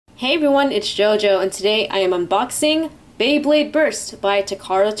Hey everyone, it's JoJo, and today I am unboxing Beyblade Burst by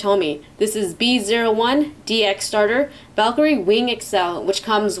Takara Tomy. This is B-01 DX Starter Valkyrie Wing Accel, which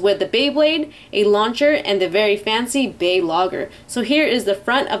comes with the Beyblade, a launcher, and the very fancy BeyLogger. So here is the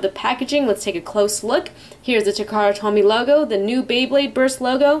front of the packaging. Let's take a close look. Here's the Takara Tomy logo, the new Beyblade Burst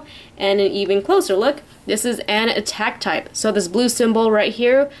logo, and an even closer look. This is an attack type. So this blue symbol right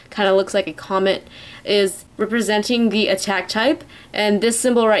here kind of looks like a comet, is representing the attack type, and this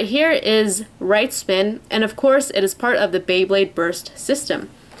symbol right here is right spin, and of course it is part of the Beyblade Burst system.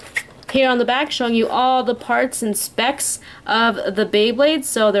 Here on the back, showing you all the parts and specs of the Beyblade.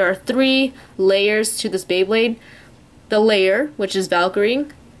 So there are 3 layers to this Beyblade. The layer, which is Valkyrie,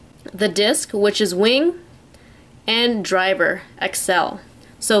 the disc, which is Wing, and driver, Accel.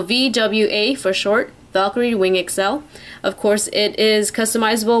 So VWA for short, Valkyrie Wing Accel. Of course, it is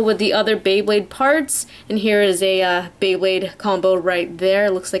customizable with the other Beyblade parts, and here is a Beyblade combo right there.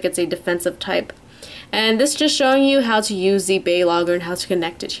 Looks like it's a defensive type. And this is just showing you how to use the BeyLogger and how to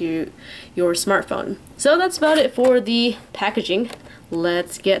connect it to your smartphone. So that's about it for the packaging.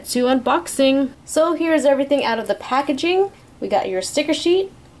 Let's get to unboxing. So here's everything out of the packaging. We got your sticker sheet,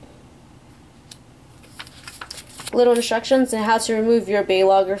 little instructions on how to remove your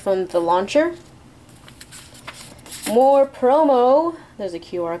BeyLogger from the launcher. More promo. There's a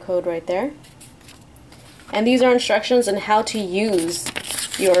QR code right there. And these are instructions on how to use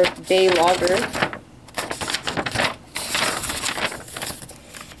your BeyLogger.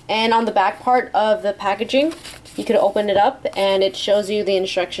 And on the back part of the packaging, you can open it up and it shows you the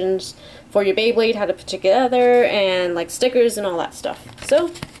instructions for your Beyblade, how to put it together, and like stickers and all that stuff.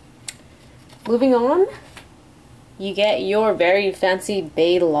 So, moving on, you get your very fancy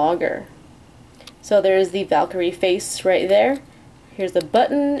BeyLogger. So there's the Valkyrie face right there. Here's the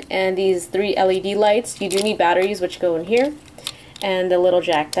button and these 3 LED lights. You do need batteries, which go in here, and the little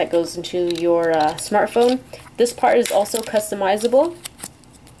jack that goes into your smartphone. This part is also customizable.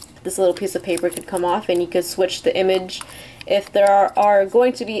 This little piece of paper could come off and you could switch the image if there are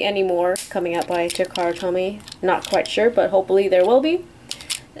going to be any more coming out by Takara Tomy. Not quite sure, but hopefully there will be.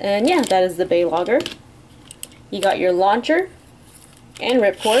 And yeah, that is the BeyLogger. You got your launcher and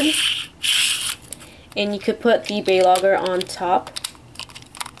ripcord. And you could put the BeyLogger on top.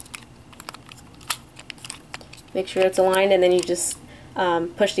 Make sure it's aligned, and then you just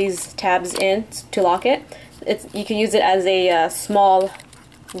push these tabs in to lock it. You can use it as a small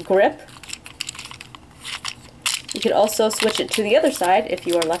grip. You could also switch it to the other side if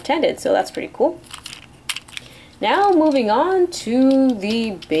you are left-handed, so that's pretty cool. Now moving on to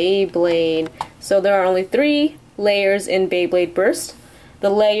the Beyblade. So there are only 3 layers in Beyblade Burst. The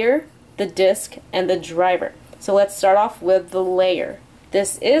layer, the disc, and the driver. So let's start off with the layer.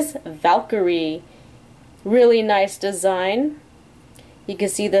 This is Valkyrie. Really nice design. You can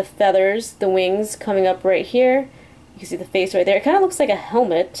see the feathers, the wings coming up right here. You can see the face right there. It kind of looks like a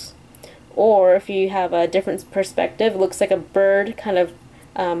helmet, or if you have a different perspective, it looks like a bird kind of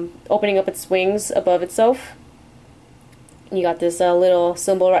opening up its wings above itself. You got this little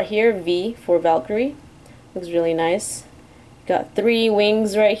symbol right here, V for Valkyrie. Looks really nice. Got 3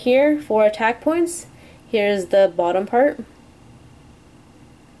 wings right here, 4 attack points. Here's the bottom part.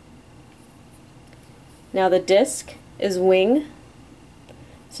 Now the disc is wing.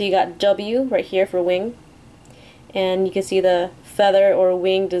 So you got W right here for wing. And you can see the feather or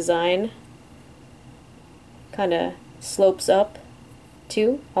wing design kind of slopes up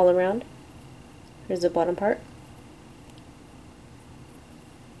too, all around. Here's the bottom part.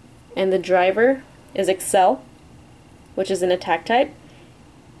 And the driver is Accel, which is an attack type.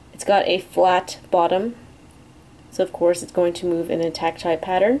 It's got a flat bottom, so of course it's going to move in an attack type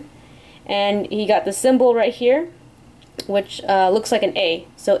pattern. And you got the symbol right here, which looks like an A,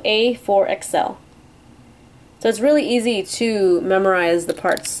 so A for Accel. So it's really easy to memorize the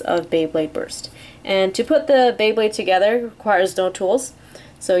parts of Beyblade Burst. And to put the Beyblade together requires no tools.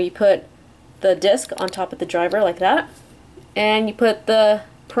 So you put the disc on top of the driver like that, and you put the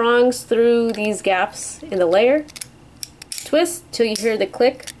prongs through these gaps in the layer. Twist till you hear the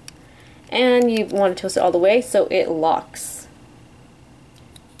click, and you want to twist it all the way so it locks.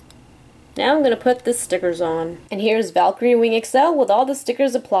 Now I'm going to put the stickers on. And here's Valkyrie Wing Accel with all the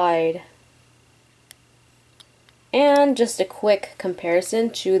stickers applied. And just a quick comparison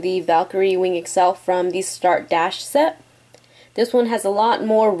to the Valkyrie Wing Accel from the Start Dash set. This one has a lot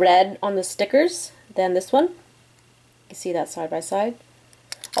more red on the stickers than this one. You can see that side by side.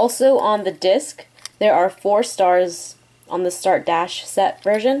 Also on the disc, there are 4 stars on the Start Dash set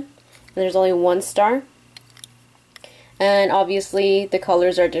version, and there's only 1 star. And obviously the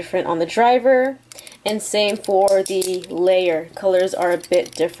colors are different on the driver, And same for the layer. Colors are a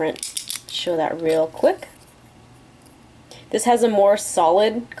bit different. Show that real quick. This has a more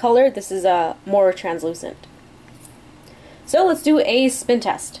solid color. This is a more translucent. So let's do a spin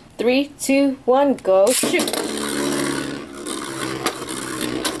test. 3, 2, 1, go, shoot!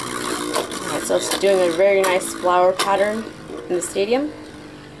 Alright, so it's doing a very nice flower pattern in the stadium.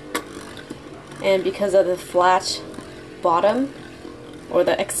 And because of the flat bottom, or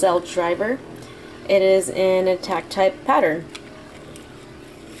the Accel driver, it is an attack type pattern.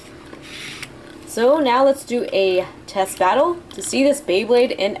 So now let's do a test battle to see this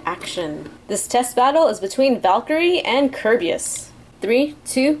Beyblade in action. This test battle is between Valkyrie and Kirbyus. 3,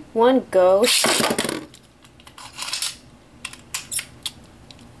 2, 1, go!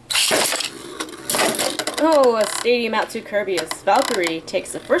 Oh, a stadium out to Kirbyus. Valkyrie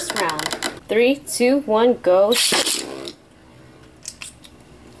takes the first round. 3, 2, 1, go!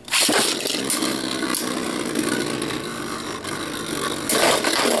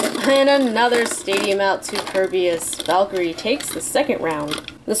 And another stadium out to Kirbyus. Valkyrie takes the second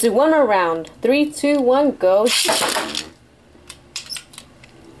round. Let's do one more round. 3, 2, 1, go!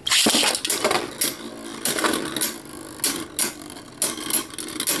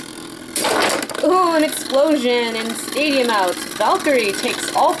 Ooh, an explosion and stadium out. Valkyrie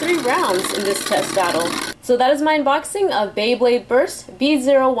takes all 3 rounds in this test battle. So that is my unboxing of Beyblade Burst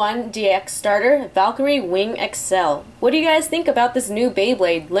B-01 DX Starter Valkyrie Wing Accel. What do you guys think about this new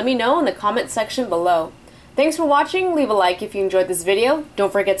Beyblade? Let me know in the comment section below. Thanks for watching. Leave a like if you enjoyed this video.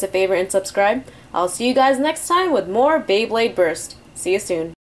 Don't forget to favorite and subscribe. I'll see you guys next time with more Beyblade Burst. See you soon.